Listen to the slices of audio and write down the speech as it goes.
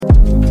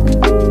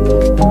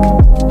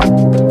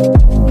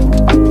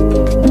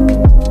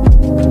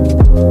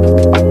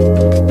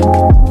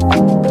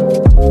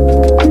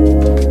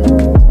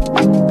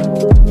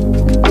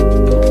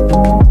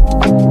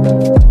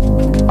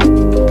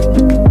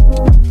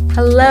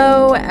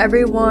Hello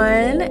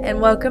everyone,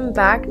 and welcome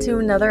back to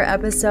another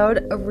episode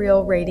of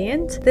Real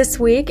Radiant. This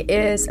week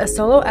is a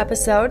solo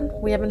episode.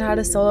 We haven't had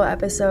a solo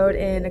episode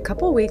in a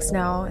couple weeks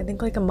now, I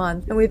think like a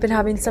month, and we've been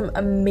having some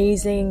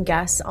amazing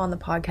guests on the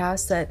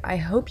podcast that I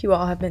hope you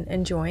all have been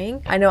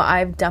enjoying. I know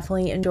I've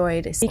definitely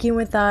enjoyed speaking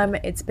with them.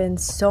 It's been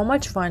so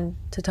much fun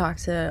to talk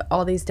to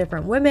all these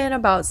different women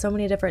about so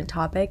many different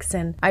topics,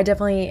 and I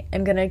definitely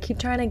am gonna keep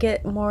trying to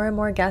get more and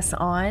more guests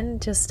on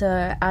just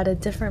to add a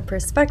different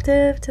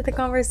perspective to the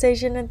conversation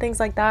and things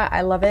like that.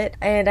 I love it,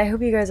 and I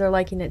hope you guys are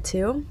liking it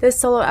too. This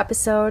solo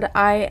episode,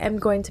 I am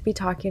going to be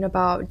talking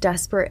about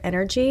desperate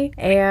energy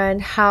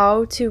and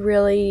how to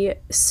really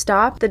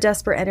stop the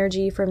desperate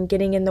energy from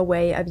getting in the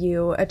way of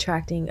you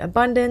attracting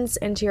abundance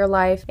into your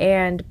life,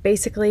 and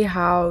basically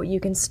how you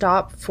can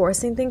stop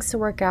forcing things to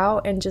work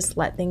out and just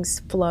let things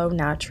flow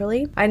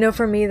naturally. I know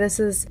for me, this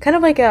is kind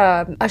of like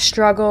a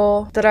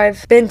struggle that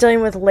I've been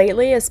dealing with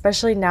lately,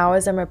 especially now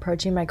as I'm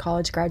approaching my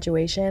college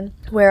graduation,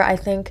 where I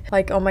think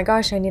like, oh my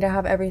gosh, I need to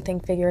have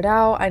everything figured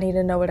out. I need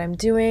to know what I'm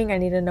doing. I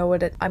need to know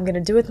what I'm going to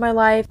do with my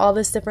life, all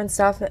this different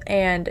stuff.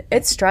 And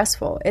it's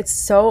stressful. It's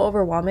so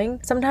overwhelming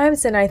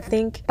sometimes. And I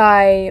think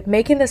by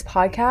making this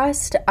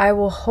podcast, I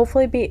will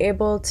hopefully be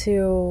able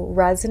to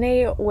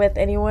resonate with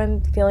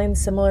anyone feeling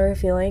similar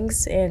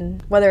feelings,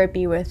 in whether it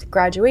be with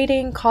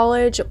graduating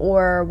college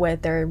or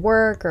with their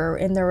work or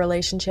in their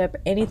relationship,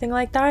 anything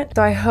like that.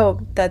 So I hope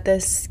that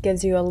this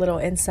gives you a little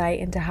insight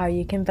into how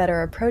you can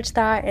better approach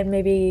that and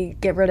maybe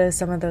get rid of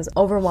some of those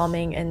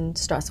overwhelming and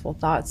stressful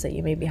thoughts that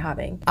you may be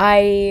having.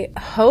 I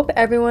hope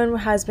everyone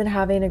has been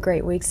having a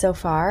great week so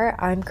far.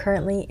 I'm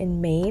currently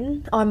in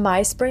Maine on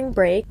my spring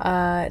break.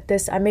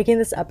 I'm making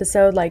this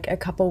episode like a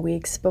couple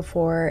weeks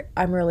before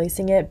I'm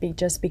releasing it,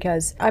 just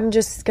because I'm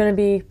just gonna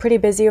be pretty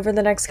busy over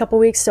the next couple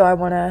weeks, so I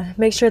want to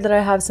make sure that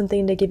I have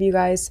something to give you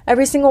guys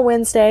every single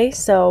Wednesday,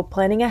 so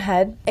planning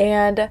ahead.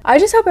 And I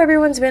just hope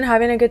everyone's been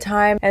having a good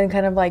time and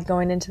kind of like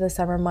going into the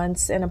summer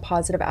months in a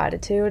positive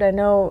attitude. I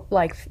know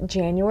like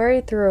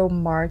January through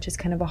March is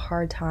kind of a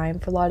hard time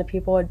for a lot of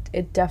people.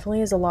 It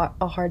definitely is a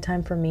hard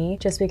time for me,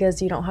 just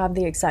because you don't have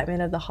the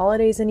excitement of the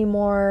holidays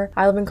anymore.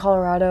 I live in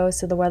Colorado,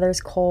 so the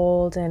weather's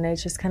cold and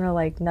it's just kind of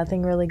like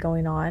nothing really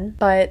going on.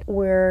 But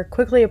we're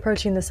quickly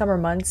approaching the summer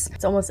months.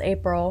 It's almost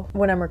April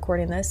when I'm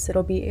recording this.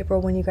 It'll be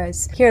April when you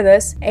guys hear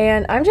this.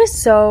 And I'm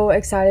just so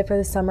excited for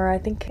the summer. I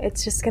think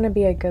it's just going to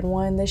be a good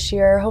one this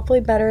year, hopefully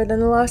better than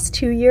the last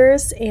 2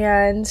 years.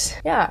 And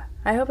yeah,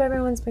 I hope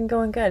everyone's been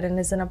going good and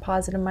is in a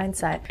positive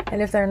mindset.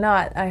 And if they're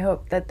not, I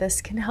hope that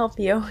this can help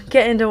you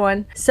get into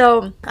one.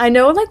 So I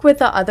know like with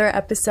the other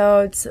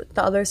episodes,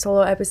 the other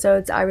solo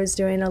episodes, I was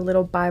doing a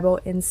little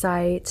Bible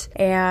insight,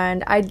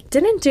 and I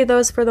didn't do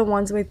those for the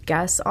ones with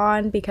guests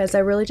on because I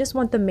really just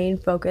want the main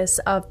focus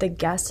of the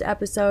guest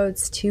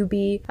episodes to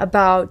be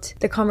about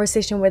the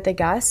conversation with the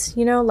guests,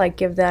 you know, like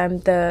give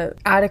them the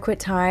adequate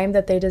time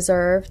that they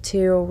deserve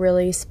to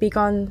really speak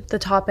on the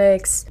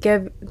topics,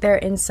 give their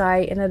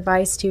insight and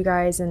advice to you guys,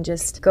 and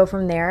just go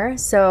from there.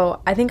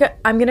 So I think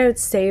I'm gonna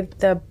save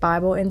the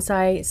Bible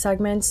insight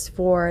segments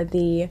for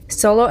the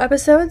solo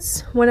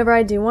episodes whenever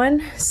I do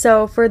one.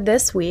 So for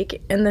this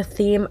week, in the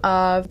theme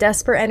of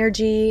desperate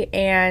energy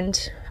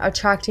and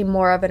attracting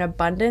more of an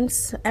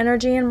abundance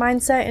energy and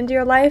mindset into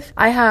your life,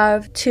 I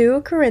have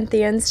 2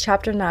 Corinthians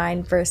chapter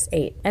 9 verse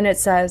 8, and it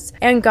says,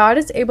 "And God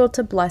is able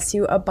to bless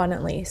you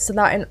abundantly, so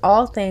that in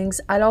all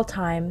things at all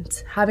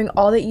times, having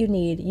all that you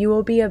need, you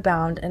will be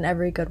abound in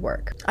every good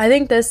work." I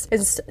think this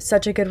is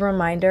such a good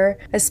reminder,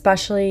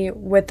 especially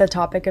with the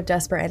topic of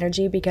desperate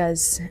energy,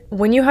 because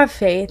when you have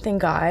faith in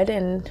God,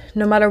 and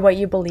no matter what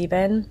you believe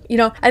in, you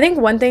know, I think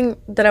one thing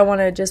that I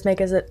want to just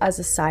make as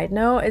a side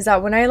note is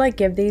that when I like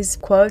give these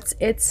quotes,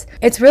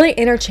 it's really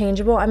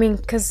interchangeable. I mean,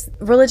 because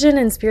religion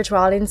and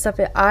spirituality and stuff,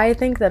 I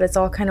think that it's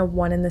all kind of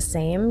one and the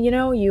same. You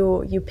know,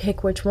 you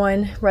pick which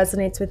one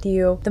resonates with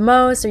you the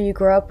most, or you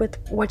grow up with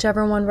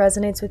whichever one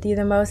resonates with you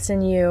the most,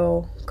 and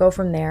you go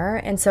from there.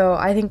 And so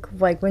I think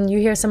like when you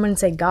hear someone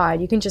say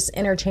God, you can just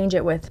interchange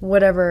it with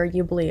whatever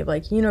you believe,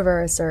 like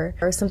universe or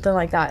something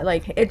like that.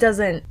 Like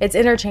it's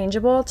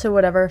interchangeable to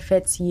whatever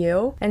fits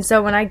you. And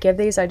so when I give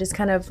these, I just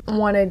kind of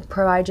want to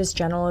provide just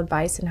general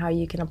advice and how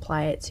you can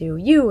apply it to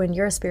you and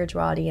your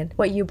spirituality and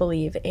what you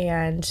believe,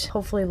 and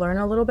hopefully learn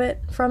a little bit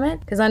from it,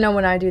 because I know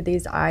when I do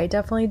these, I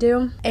definitely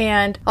do.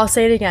 And I'll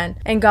say it again,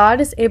 "And God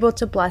is able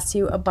to bless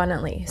you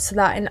abundantly, so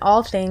that in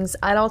all things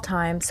at all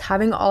times,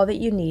 having all that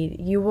you need,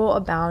 you will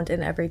abound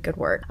in every good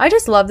work." I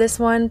just love this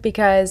one,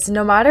 because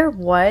no matter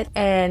what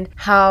and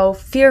how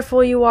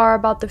fearful you are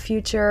about the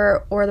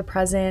future or the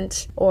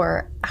present,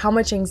 or how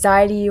much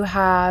anxiety you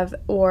have,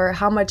 or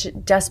how much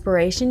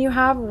desperation you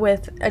have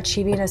with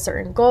achieving a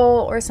certain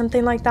goal or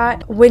something like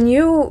that, when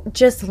you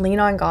just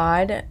lean on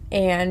God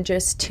and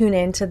just tune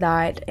into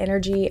that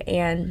energy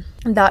and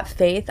that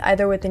faith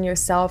either within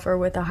yourself or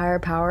with a higher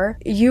power,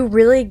 you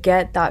really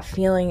get that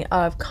feeling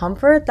of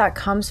comfort that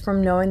comes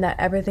from knowing that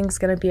everything's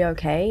going to be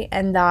okay,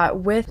 and that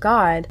with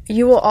God,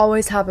 you will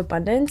always have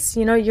abundance.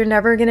 You know, you're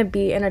never going to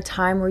be in a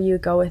time where you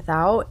go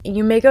without.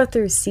 You may go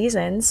through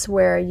seasons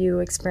where you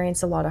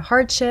experience a lot of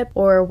hardship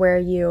or where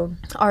you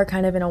are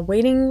kind of in a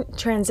waiting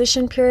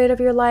transition period of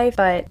your life,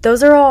 but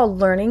those are all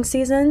learning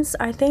seasons.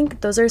 I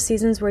think those are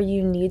seasons where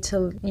you need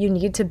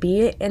to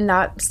be in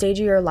that stage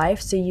of your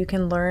life so you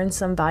can learn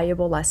some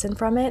valuable lesson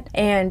from it.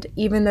 And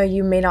even though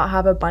you may not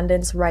have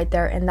abundance right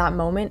there in that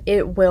moment,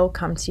 it will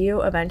come to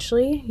you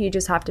eventually. You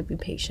just have to be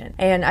patient.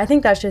 And I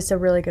think that's just a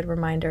really good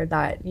reminder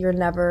that you're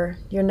never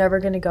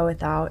going to go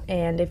without.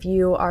 And if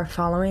you are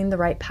following the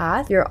right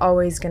path, you're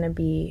always going to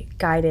be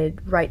guided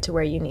right to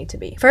where you need to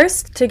be.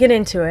 First, to get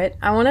into it,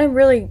 I want to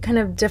really kind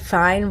of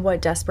define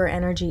what desperate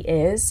energy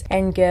is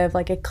and give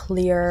like a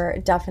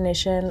clear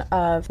definition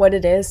of what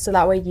it is, so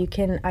that way you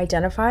can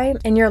identify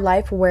in your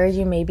life where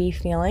you may be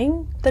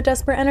feeling the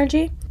desperate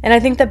energy. And I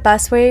think the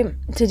best way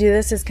to do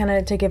this is kind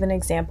of to give an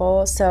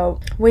example. So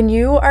when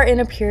you are in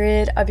a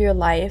period of your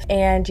life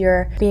and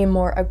you're being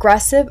more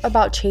aggressive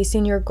about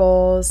chasing your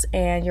goals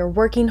and you're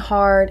working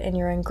hard and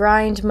you're in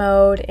grind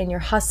mode and you're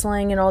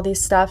hustling and all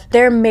these stuff,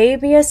 there may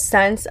be a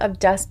sense of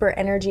desperate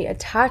energy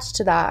attached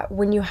to that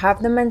when you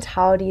have the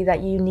mentality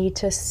that you need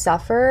to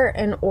suffer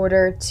in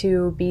order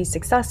to be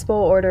successful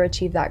or to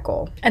achieve that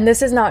goal. And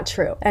this is not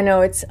true. I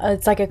know it's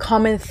like a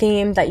common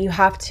theme that you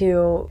have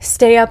to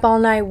stay up all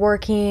night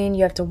working,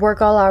 you have to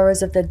work all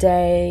hours of the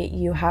day,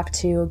 you have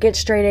to get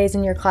straight A's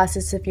in your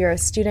classes if you're a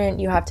student,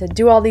 you have to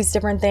do all these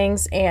different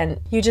things, and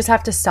you just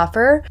have to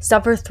suffer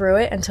through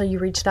it until you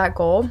reach that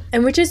goal.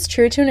 And which is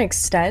true to an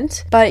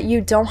extent, but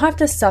you don't have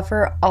to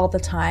suffer all the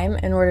time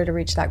in order to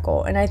reach that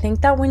goal. And I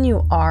think that when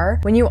you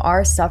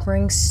are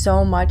suffering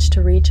so much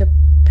to reach a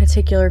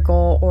particular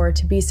goal or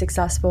to be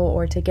successful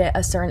or to get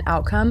a certain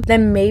outcome,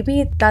 then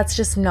maybe that's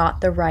just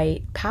not the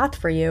right path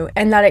for you,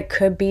 and that it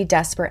could be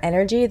desperate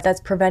energy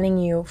that's preventing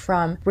you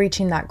from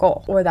reaching that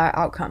goal or that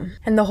outcome.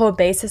 And the whole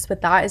basis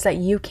with that is that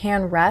you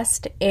can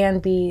rest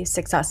and be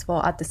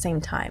successful at the same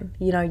time.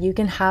 You know, you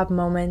can have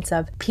moments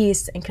of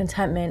peace and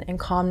contentment and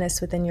calmness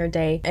within your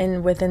day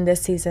and within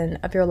this season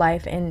of your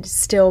life and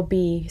still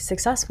be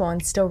successful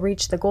and still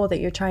reach the goal that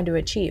you're trying to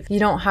achieve. You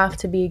don't have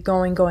to be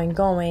going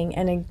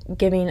and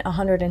giving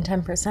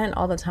 110%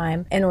 all the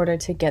time in order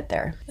to get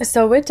there.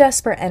 So with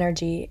desperate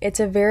energy,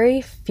 it's a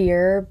very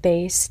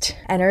fear-based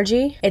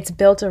energy. It's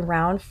built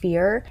around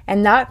fear,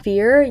 and that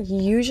fear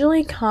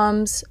usually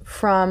comes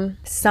from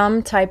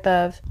some type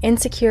of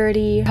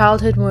insecurity,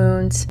 childhood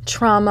wounds,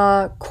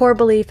 trauma, core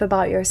belief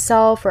about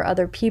yourself or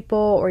other people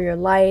or your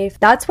life.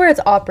 That's where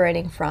it's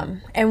operating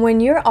from. And when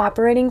you're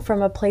operating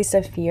from a place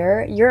of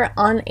fear, you're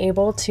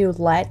unable to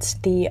let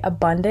the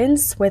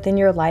abundance within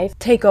your life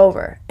take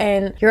over,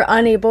 and you're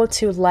unable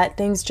to let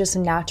things just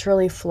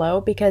naturally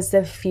flow because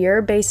the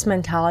fear-based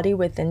mentality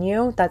within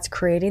you that's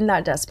creating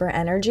that desperate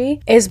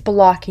energy is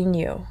blocking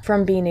you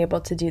from being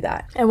able to do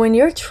that. And when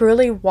you're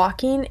truly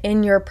walking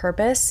in your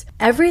purpose,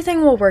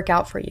 everything will work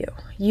out for you.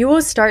 You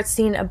will start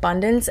seeing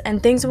abundance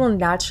and things will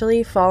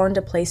naturally fall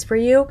into place for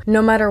you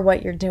no matter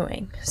what you're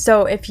doing.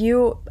 So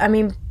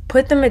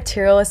put the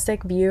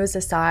materialistic views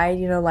aside,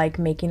 like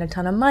making a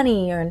ton of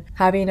money and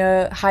having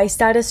a high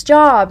status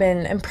job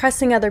and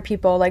impressing other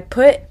people, like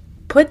put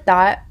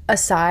that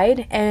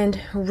aside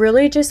and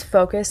really just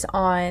focus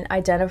on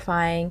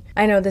identifying.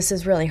 I know this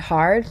is really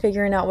hard,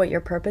 figuring out what your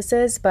purpose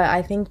is, but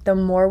I think the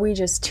more we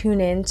just tune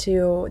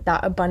into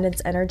that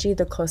abundance energy,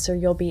 the closer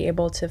you'll be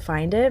able to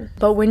find it.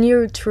 But when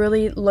you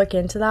truly look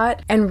into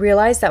that and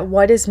realize that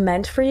what is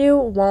meant for you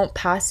won't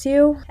pass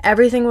you,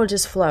 everything will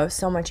just flow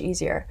so much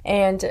easier.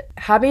 And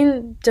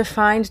having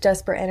defined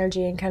desperate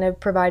energy and kind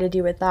of provided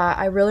you with that,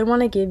 I really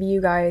want to give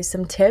you guys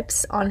some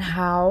tips on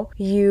how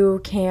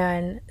you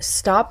can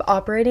stop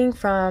operating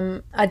from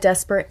a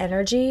desperate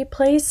energy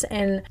place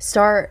and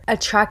start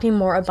attracting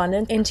more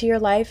abundance into your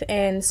life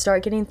and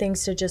start getting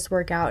things to just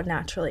work out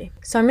naturally.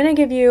 So I'm going to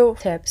give you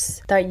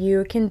tips that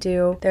you can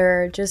do.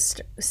 They're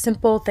just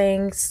simple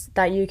things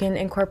that you can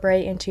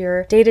incorporate into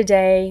your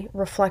day-to-day,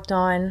 reflect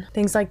on,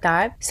 things like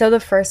that. So the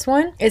first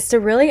one is to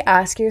really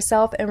ask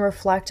yourself and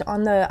reflect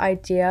on the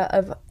idea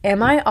of,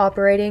 am I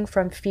operating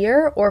from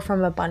fear or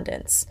from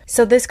abundance?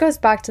 So this goes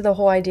back to the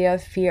whole idea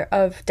of fear,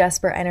 of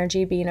desperate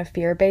energy being a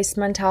fear-based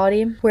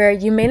mentality, where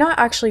you may not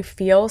actually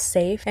feel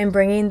safe in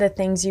bringing the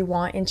things you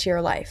want into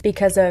your life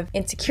because of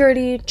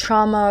insecurity,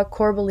 trauma,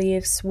 core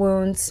beliefs,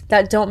 wounds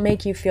that don't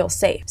make you feel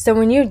safe. So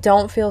when you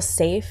don't feel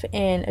safe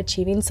in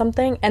achieving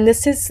something, and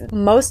this is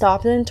most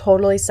often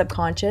totally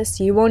subconscious,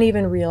 you won't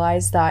even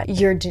realize that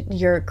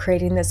you're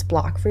creating this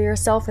block for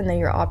yourself and that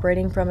you're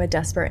operating from a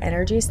desperate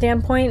energy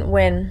standpoint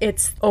when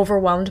it's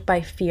overwhelmed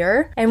by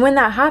fear. And when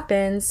that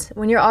happens,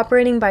 when you're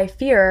operating by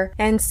fear,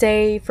 and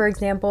say, for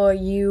example,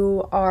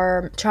 you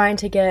are trying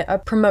to get a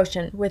promotion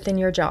promotion within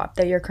your job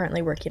that you're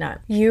currently working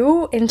at.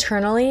 You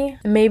internally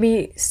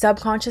maybe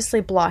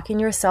subconsciously blocking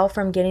yourself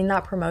from getting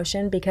that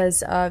promotion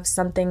because of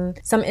some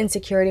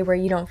insecurity where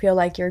you don't feel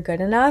like you're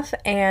good enough,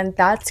 and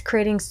that's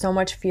creating so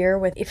much fear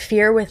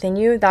within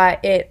you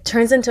that it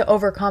turns into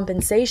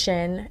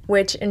overcompensation,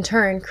 which in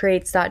turn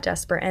creates that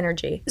desperate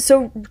energy.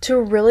 So to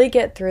really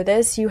get through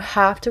this, you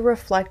have to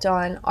reflect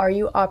on, are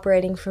you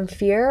operating from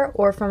fear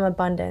or from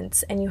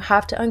abundance? And you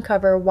have to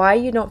uncover why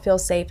you don't feel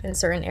safe in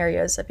certain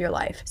areas of your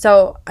life.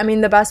 So, I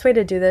mean, the best way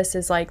to do this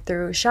is like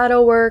through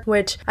shadow work,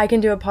 which I can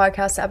do a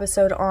podcast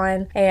episode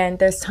on, and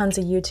there's tons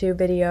of YouTube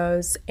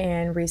videos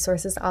and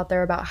resources out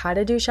there about how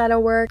to do shadow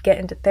work, get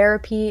into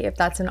therapy if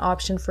that's an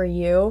option for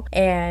you.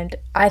 And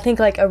I think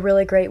like a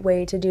really great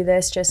way to do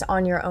this just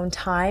on your own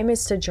time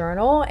is to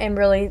journal and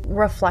really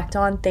reflect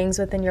on things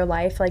within your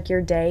life, like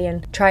your day,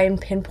 and try and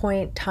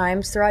pinpoint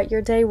times throughout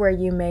your day where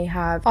you may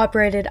have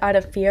operated out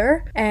of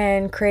fear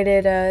and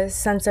created a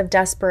sense of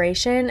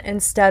desperation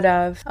instead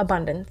of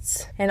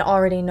abundance and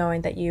already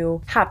knowing that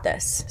you have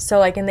this. So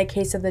like in the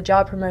case of the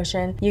job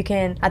promotion, you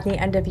can at the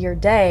end of your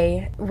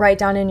day write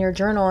down in your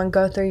journal and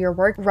go through your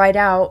work, write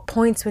out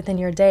points within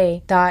your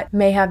day that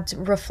may have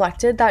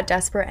reflected that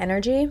desperate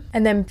energy,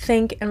 and then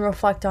think and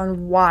reflect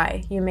on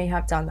why you may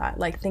have done that.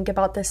 Like think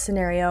about this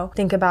scenario,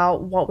 think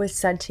about what was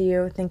said to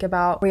you, think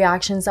about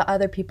reactions that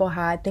other people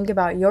had, think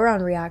about your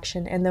own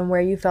reaction and then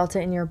where you felt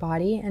it in your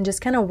body, and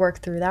just kind of work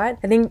through that.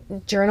 I think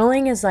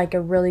journaling is like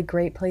a really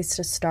great place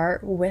to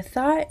start with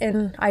that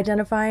and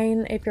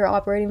identifying if you're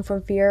operating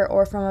from fear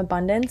or from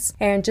abundance,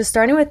 and just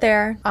starting with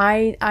there.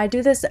 I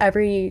do this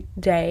every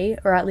day,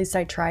 or at least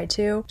I try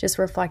to just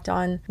reflect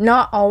on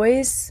not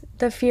always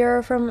the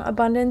fear from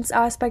abundance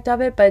aspect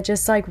of it, but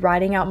just like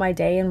writing out my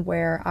day and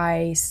where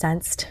I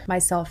sensed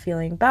myself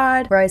feeling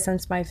bad, where I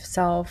sensed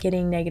myself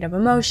getting negative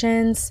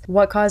emotions,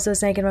 what caused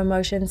those negative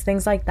emotions,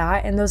 things like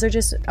that. And those are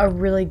just a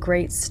really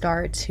great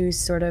start to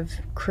sort of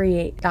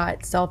create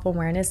that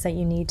self-awareness that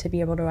you need to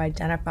be able to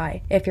identify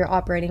if you're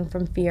operating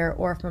from fear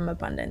or from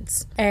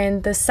abundance.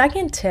 And the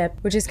second tip,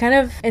 which is kind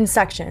of in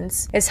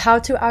sections, is how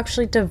to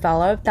actually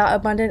develop that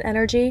abundant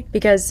energy,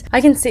 because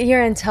I can sit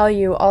here and tell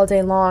you all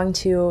day long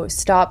to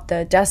stop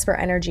the desperate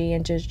energy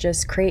and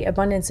just create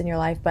abundance in your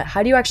life, but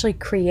how do you actually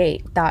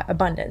create that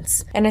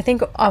abundance? And I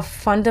think a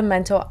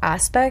fundamental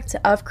aspect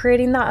of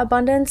creating that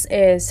abundance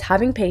is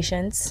having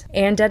patience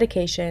and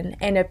dedication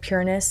and a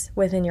pureness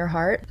within your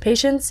heart.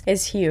 Patience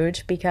is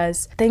huge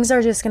because things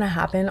are just going to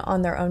happen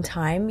on their own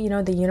time. You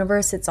know, the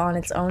universe, it's on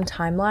its own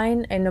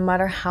timeline, and no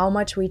matter how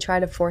much we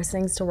try to force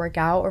things to work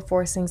out or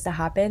force things to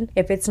happen,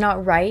 if it's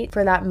not right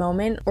for that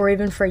moment or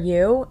even for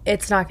you,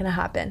 it's not going to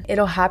happen.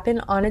 It'll happen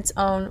on its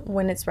own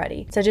when it's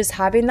ready. So just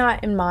having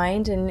that in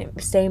mind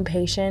and staying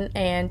patient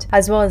and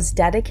as well as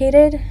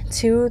dedicated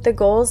to the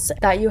goals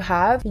that you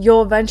have,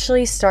 you'll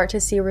eventually start to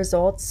see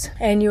results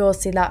and you will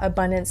see that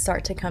abundance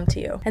start to come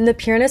to you. And the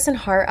pureness and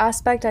heart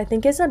aspect, I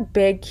think, is a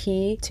big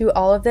key to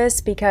all of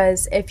this,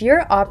 because if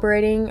you're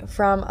operating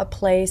from a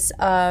place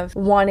of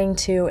wanting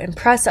to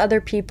impress other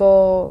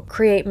people,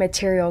 create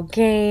material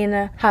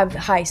gain, have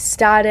high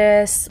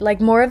status, like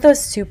more of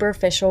those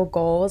superficial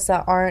goals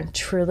that aren't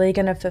truly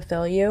going to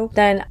fulfill you,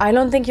 then I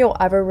don't think you'll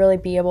ever really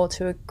be able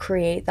to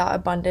create that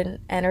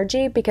abundant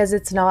energy, because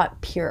it's not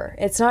pure.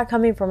 It's not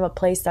coming from a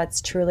place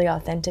that's truly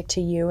authentic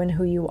to you and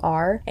who you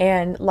are.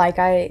 And like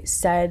I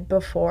said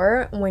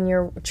before, when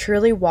you're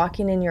truly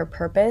walking in your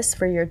purpose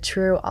for your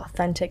true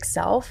authentic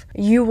self,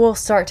 you will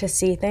start to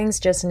see things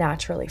just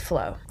naturally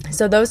flow.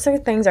 So those three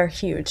things are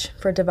huge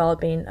for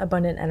developing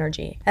abundant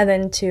energy. And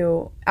then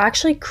to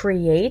actually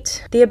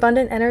create the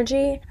abundant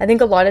energy, I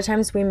think a lot of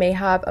times we may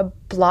have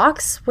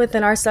blocks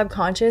within our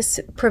subconscious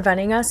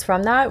preventing us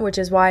from that, which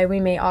is why we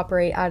may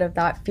operate out of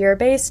that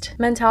fear-based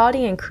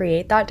mentality and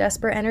create that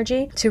desperate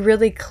energy. To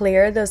really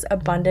clear those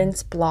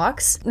abundance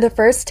blocks, the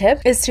first tip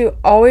is to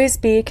always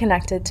be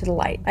connected to the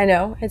light. I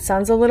know it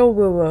sounds a little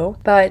woo-woo,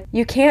 but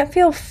you can't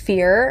feel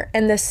fear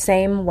in the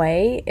same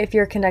way if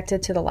you're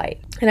connected to the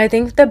light. And I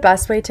think the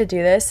best way to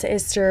do this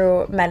is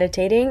through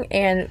meditating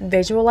and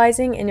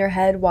visualizing in your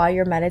head while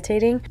you're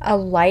meditating a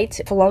light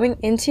flowing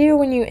into you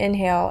when you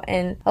inhale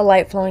and a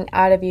light flowing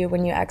out of you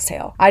when you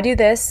exhale. I do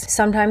this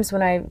sometimes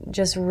when I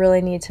just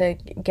really need to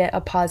get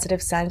a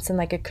positive sense and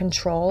like a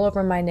control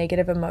over my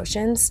negative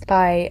emotions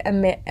by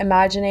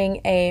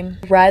imagining a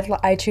red.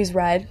 I choose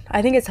red.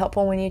 I think it's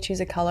helpful when you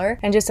choose a color,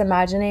 and just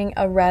imagining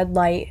a red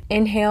light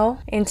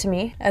inhale into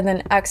me and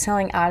then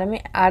exhaling out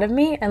of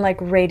me and like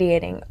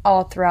radiating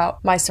all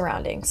throughout my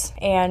surroundings.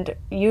 And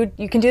you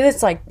can do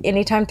this like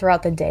anytime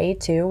throughout the day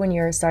too, when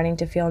you're starting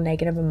to feel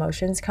negative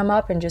emotions come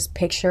up, and just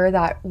picture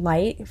that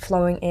light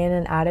flowing in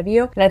and out of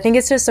you. And I think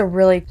it's just a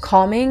really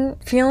calming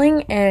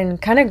feeling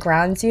and kind of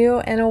grounds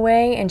you in a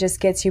way and just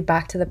gets you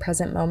back to the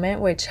present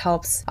moment, which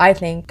helps, I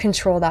think,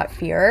 control that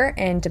fear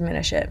and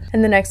diminish it.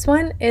 And the next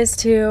one is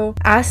to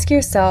ask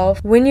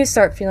yourself, when you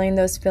start feeling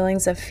those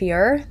feelings of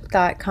fear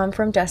that come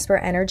from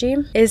desperate energy,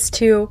 is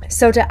to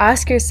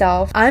ask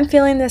yourself, I'm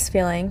feeling this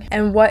feeling,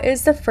 and what is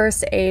is the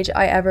first age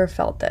I ever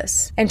felt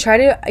this? And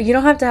you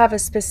don't have to have a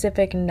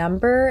specific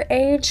number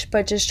age,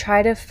 but just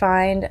try to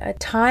find a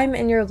time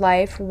in your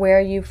life where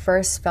you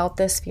first felt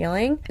this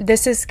feeling.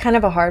 This is kind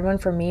of a hard one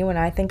for me when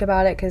I think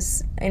about it,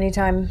 because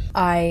anytime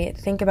I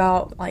think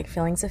about like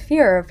feelings of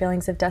fear or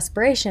feelings of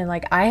desperation,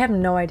 like I have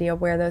no idea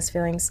where those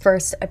feelings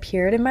first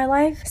appeared in my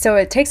life. So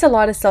it takes a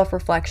lot of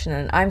self-reflection,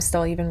 and I'm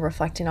still even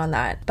reflecting on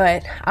that.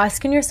 But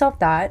asking yourself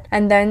that,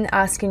 and then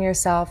asking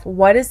yourself,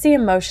 what is the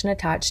emotion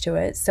attached to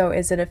it? So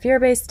is it a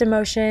fear-based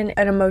emotion,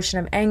 an emotion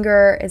of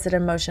anger? Is it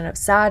an emotion of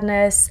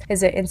sadness?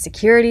 Is it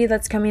insecurity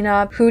that's coming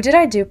up? Who did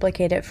I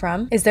duplicate it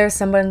from? Is there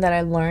someone that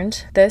I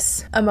learned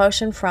this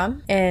emotion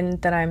from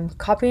and that I'm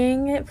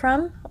copying it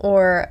from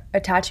or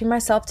attaching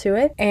myself to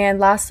it? And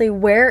lastly,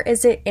 where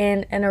is it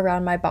in and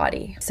around my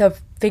body? So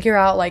figure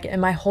out, like,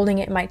 am I holding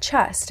it in my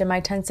chest? Am I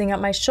tensing up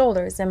my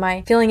shoulders? Am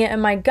I feeling it in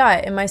my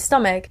gut, in my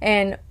stomach?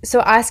 And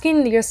so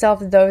asking yourself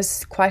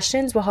those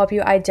questions will help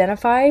you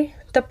identify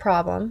the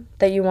problem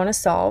that you want to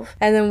solve.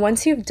 And then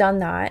once you've done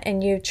that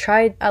and you've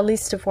tried at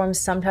least to form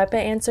some type of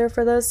answer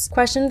for those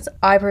questions,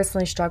 I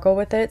personally struggle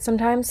with it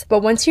sometimes, but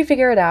once you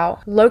figure it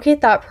out,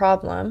 locate that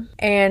problem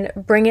and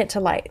bring it to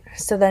light.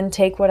 So then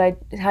take what I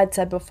had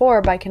said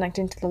before by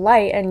connecting to the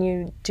light, and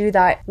you do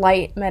that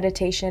light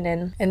meditation,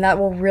 and that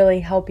will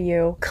really help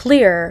you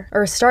clear,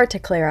 or start to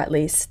clear at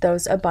least,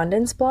 those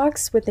abundance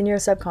blocks within your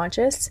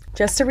subconscious.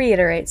 Just to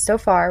reiterate, so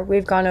far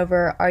we've gone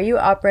over, are you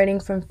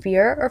operating from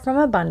fear or from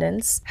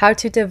abundance? How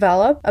to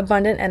develop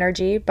abundant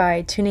energy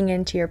by tuning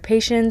into your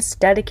patience,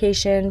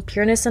 dedication,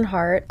 pureness in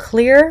heart,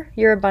 clear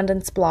your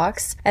abundance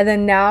blocks, and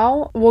then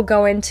now we'll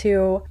go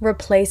into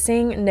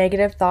replacing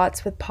negative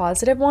thoughts with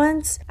positive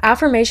ones.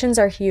 Affirmations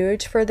are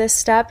huge for this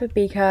step,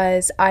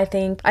 because I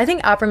think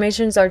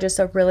affirmations are just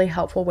a really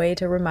helpful way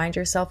to remind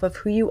yourself of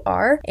who you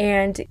are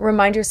and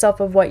remind yourself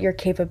of what your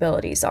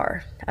capabilities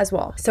are as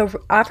well. So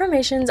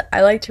affirmations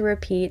I like to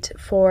repeat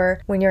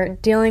for when you're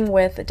dealing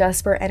with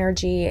desperate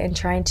energy and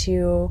trying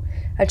to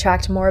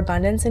attract more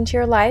abundance into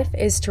your life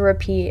is to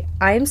repeat,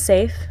 I am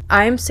safe,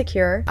 I am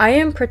secure, I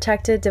am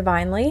protected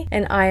divinely,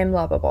 and I am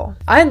lovable.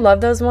 I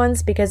love those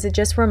ones because it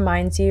just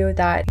reminds you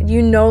that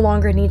you no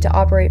longer need to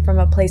operate from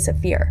a place of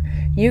fear.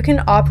 You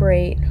can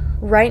operate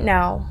right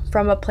now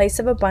from a place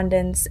of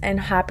abundance and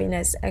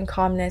happiness and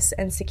calmness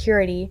and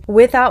security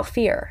without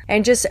fear.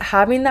 And just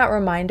having that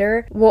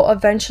reminder will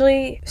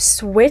eventually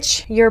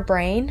switch your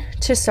brain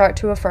to start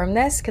to affirm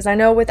this, because I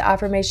know with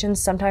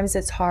affirmations sometimes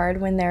it's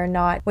hard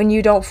when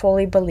you don't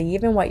fully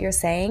believe in what you're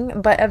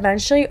saying, but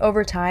eventually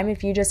over time,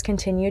 if you just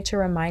continue to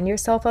remind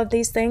yourself of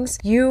these things,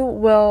 you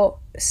will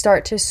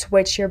start to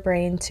switch your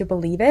brain to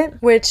believe it,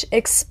 which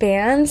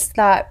expands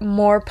that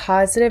more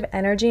positive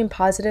energy and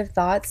positive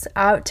thoughts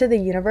out to the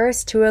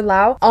universe to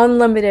allow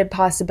unlimited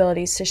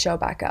possibilities to show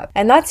back up.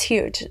 And that's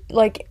huge.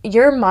 Like,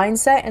 your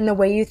mindset and the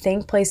way you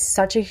think plays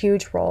such a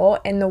huge role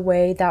in the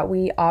way that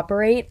we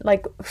operate,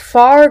 like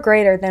far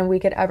greater than we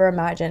could ever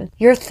imagine.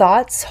 Your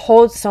thoughts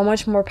hold so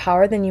much more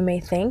power than you may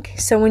think.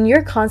 So when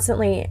you're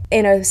constantly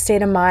in a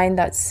state of mind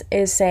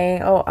is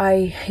saying, oh,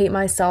 I hate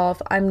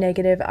myself, I'm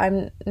negative,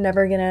 I'm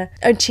never gonna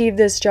achieve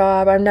this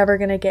job, I'm never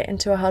going to get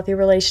into a healthy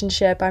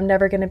relationship, I'm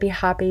never going to be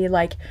happy,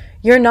 like,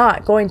 you're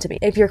not going to be.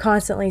 If you're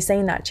constantly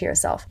saying that to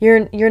yourself,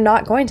 you're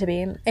not going to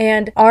be.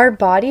 And our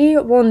body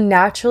will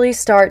naturally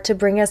start to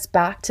bring us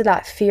back to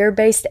that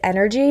fear-based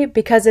energy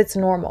because it's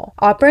normal.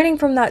 Operating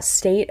from that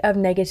state of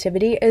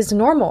negativity is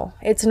normal.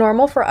 It's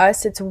normal for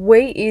us. It's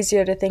way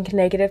easier to think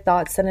negative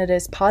thoughts than it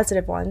is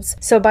positive ones.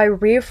 So by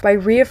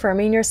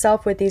reaffirming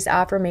yourself with these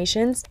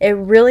affirmations, it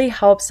really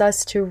helps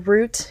us to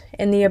root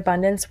in the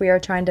abundance we are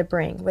trying to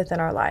bring within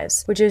our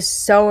lives, which is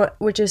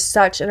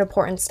such an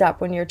important step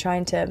when you're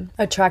trying to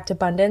attract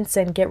abundance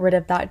and get rid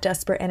of that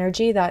desperate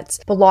energy that's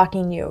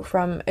blocking you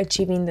from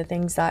achieving the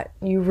things that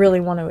you really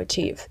want to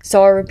achieve.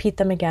 So I'll repeat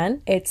them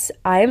again. It's,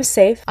 I am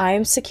safe, I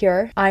am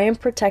secure, I am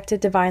protected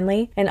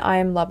divinely, and I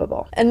am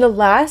lovable. And the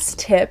last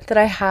tip that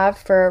I have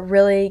for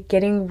really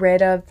getting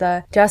rid of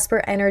the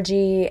desperate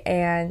energy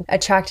and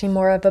attracting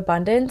more of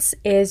abundance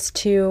is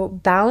to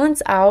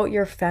balance out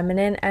your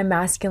feminine and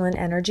masculine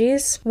energies.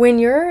 When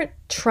you're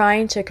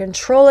trying to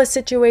control a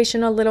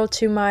situation a little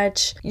too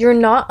much, you're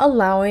not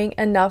allowing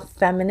enough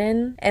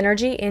feminine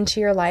energy into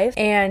your life.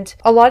 And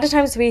a lot of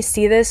times we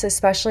see this,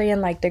 especially in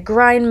like the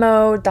grind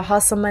mode, the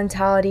hustle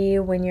mentality,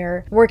 when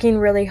you're working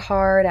really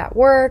hard at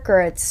work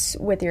or it's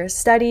with your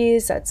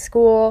studies at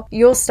school,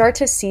 you'll start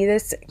to see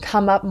this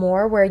come up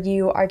more, where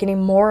you are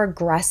getting more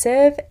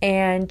aggressive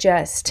and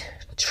just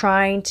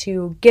trying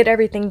to get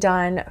everything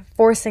done,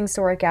 force things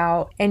to work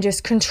out, and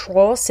just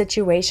control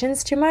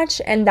situations too much.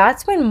 And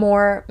that's when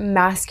more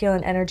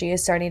masculine energy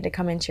is starting to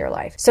come into your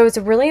life. So it's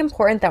really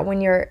important that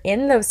when you're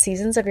in those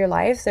seasons of your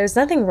life, there's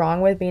nothing wrong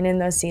with being in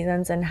those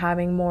seasons and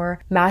having more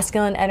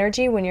masculine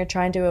energy when you're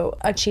trying to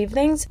achieve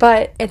things,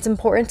 but it's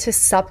important to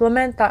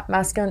supplement that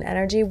masculine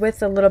energy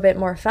with a little bit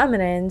more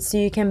feminine so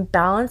you can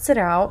balance it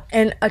out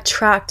and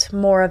attract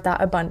more of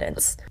that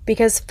abundance.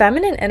 Because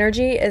feminine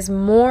energy is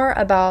more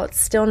about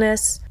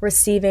stillness, just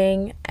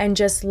receiving and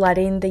just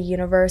letting the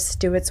universe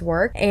do its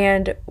work.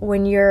 And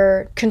when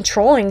you're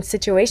controlling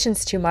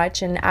situations too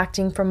much and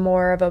acting from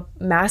more of a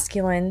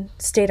masculine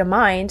state of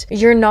mind,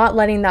 you're not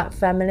letting that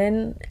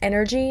feminine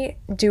energy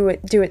do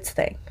its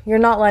thing. You're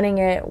not letting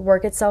it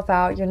work itself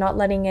out. You're not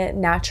letting it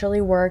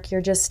naturally work. You're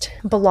just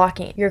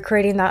blocking. You're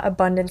creating that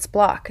abundance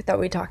block that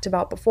we talked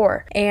about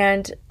before.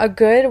 And a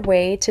good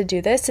way to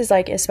do this is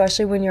like,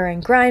 especially when you're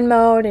in grind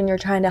mode and you're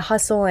trying to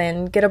hustle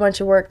and get a bunch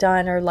of work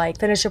done or like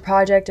finish a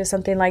project or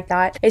something like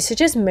that, is to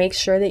just make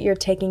sure that you're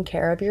taking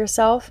care of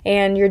yourself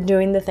and you're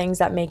doing the things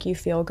that make you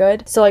feel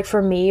good. So like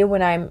for me,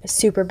 when I'm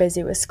super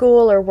busy with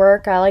school or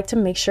work, I like to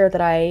make sure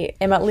that I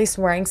am at least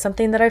wearing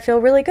something that I feel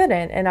really good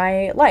in and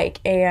I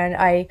like. And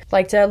I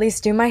like to at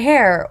least do my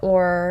hair,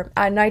 or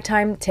at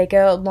nighttime take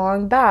a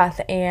long bath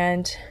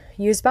and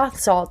use bath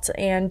salts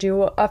and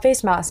do a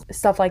face mask,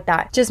 stuff like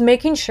that. Just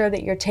making sure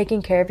that you're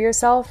taking care of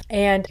yourself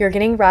and you're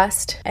getting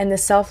rest, and the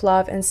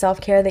self-love and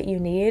self-care that you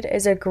need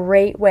is a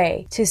great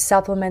way to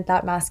supplement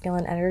that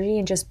masculine energy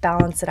and just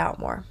balance it out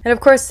more. And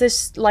of course,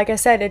 this, like I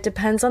said, it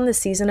depends on the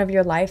season of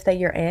your life that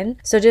you're in.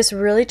 So just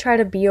really try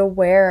to be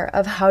aware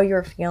of how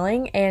you're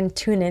feeling and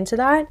tune into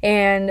that.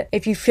 And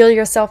if you feel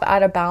yourself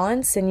out of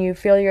balance and you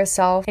feel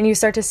yourself and you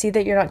start to see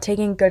that you're not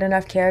taking good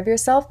enough care of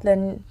yourself,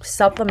 then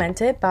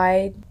supplement it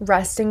by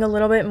resting a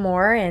little bit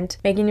more and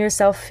making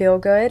yourself feel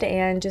good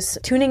and just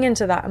tuning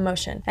into that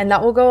emotion. And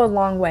that will go a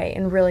long way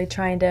in really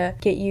trying to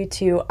get you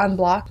to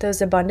unblock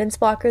those abundance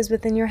blockers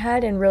within your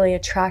head and really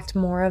attract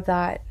more of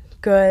that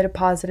good,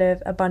 positive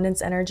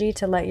abundance energy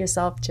to let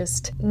yourself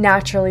just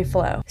naturally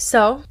flow.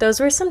 So those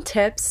were some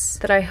tips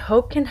that I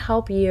hope can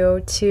help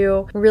you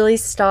to really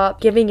stop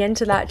giving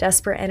into that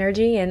desperate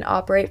energy and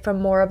operate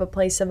from more of a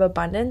place of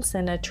abundance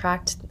and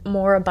attract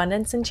more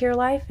abundance into your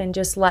life and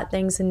just let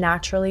things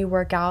naturally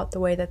work out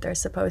the way that they're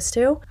supposed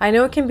to. I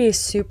know it can be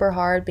super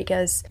hard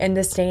because in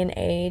this day and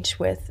age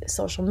with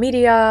social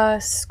media,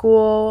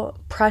 school,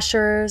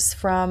 pressures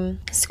from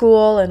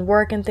school and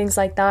work and things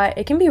like that,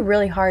 it can be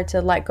really hard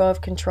to let go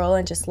of control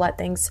and just let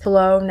things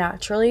flow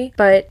naturally.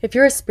 But if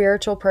you're a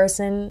spiritual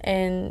person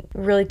and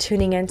really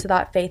tuning into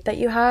that faith that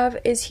you have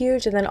is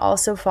huge, and then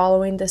also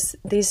following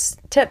these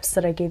tips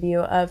that I give you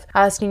of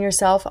asking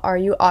yourself, are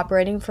you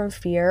operating from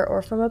fear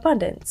or from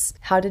abundance?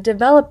 How to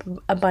develop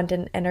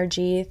abundant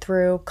energy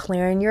through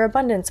clearing your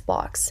abundance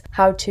blocks,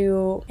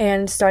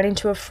 and starting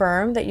to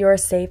affirm that you are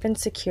safe and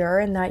secure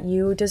and that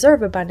you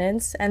deserve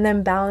abundance, and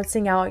then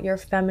balancing out your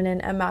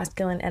feminine and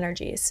masculine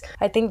energies.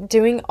 I think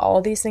doing all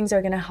these things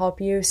are going to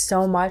help you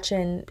so much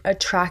in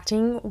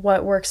attracting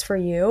what works for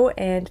you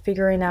and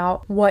figuring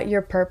out what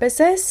your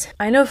purpose is.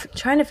 I know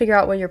trying to figure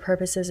out what your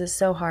purpose is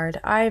so hard.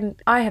 I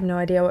have no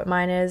idea what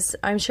mine is.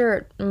 I'm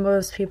sure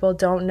most people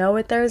don't know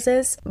what theirs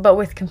is, but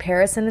with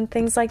comparison and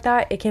things like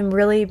that, it can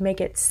really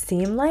make it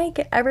seem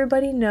like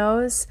everybody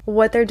knows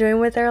what they're doing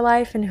with their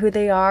life and who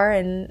they are,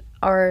 and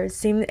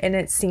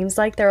it seems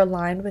like they're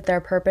aligned with their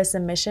purpose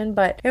and mission,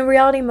 but in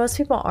reality most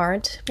people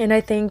aren't. And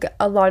I think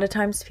a lot of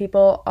times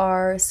people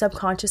are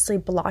subconsciously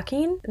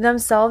blocking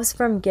themselves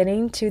from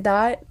getting to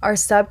that, are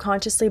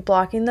subconsciously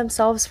blocking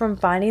themselves from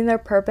finding their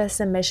purpose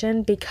and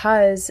mission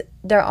because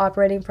they're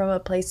operating from a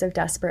place of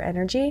desperate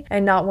energy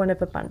and not one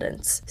of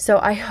abundance. So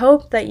I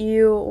hope that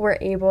you were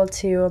able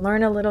to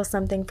learn a little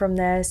something from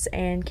this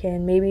and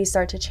can maybe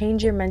start to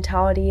change your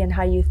mentality and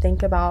how you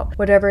think about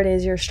whatever it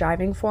is you're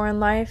striving for in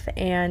life.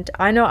 And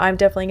I know I'm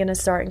definitely going to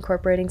start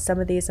incorporating some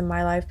of these in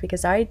my life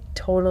because I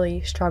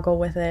totally struggle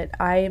with it.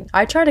 I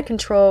try to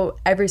control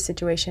every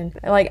situation.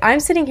 Like, I'm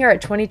sitting here at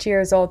 22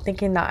 years old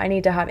thinking that I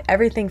need to have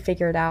everything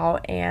figured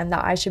out and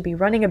that I should be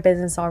running a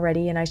business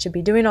already and I should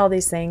be doing all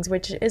these things,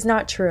 which is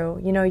not true.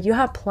 You know, you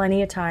have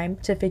plenty of time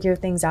to figure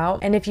things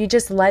out. And if you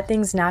just let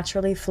things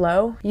naturally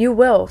flow, you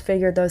will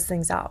figure those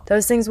things out.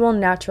 Those things will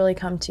naturally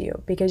come to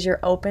you because you're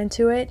open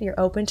to it. You're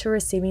open to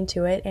receiving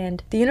to it.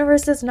 And the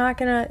universe is not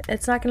gonna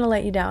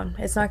let you down.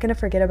 It's not gonna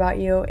forget about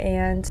you.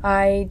 And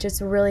I just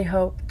really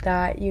hope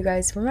that you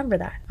guys remember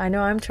that. I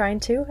know I'm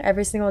trying to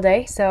every single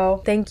day.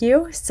 So thank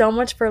you so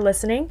much for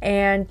listening.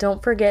 And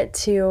don't forget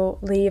to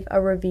leave a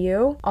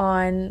review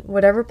on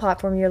whatever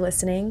platform you're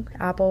listening,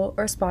 Apple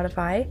or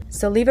Spotify.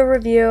 So leave a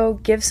review,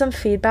 give some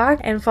feedback,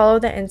 and follow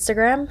the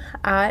Instagram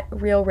at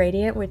Real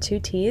Radiant with 2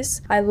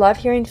 T's. I love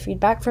hearing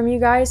feedback from you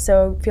guys,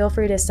 so feel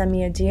free to send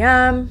me a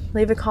DM,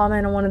 leave a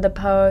comment on one of the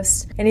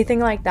posts,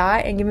 anything like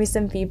that, and give me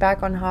some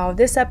feedback on how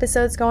this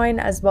episode's going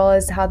as well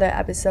as how the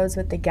episodes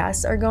with the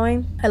guests are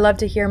going. I love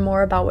to hear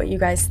more about what you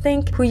guys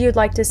think, who you'd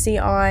like to see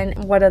on,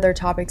 what other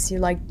topics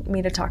you'd like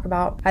me to talk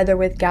about, either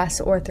with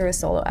guests or through a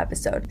solo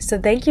episode. So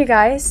thank you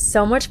guys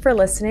so much for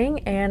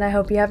listening, and I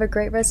hope you have a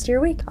great rest of your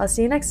week. I'll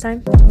see you next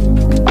time.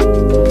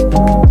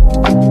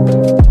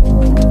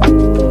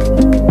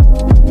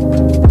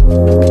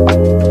 Thank you.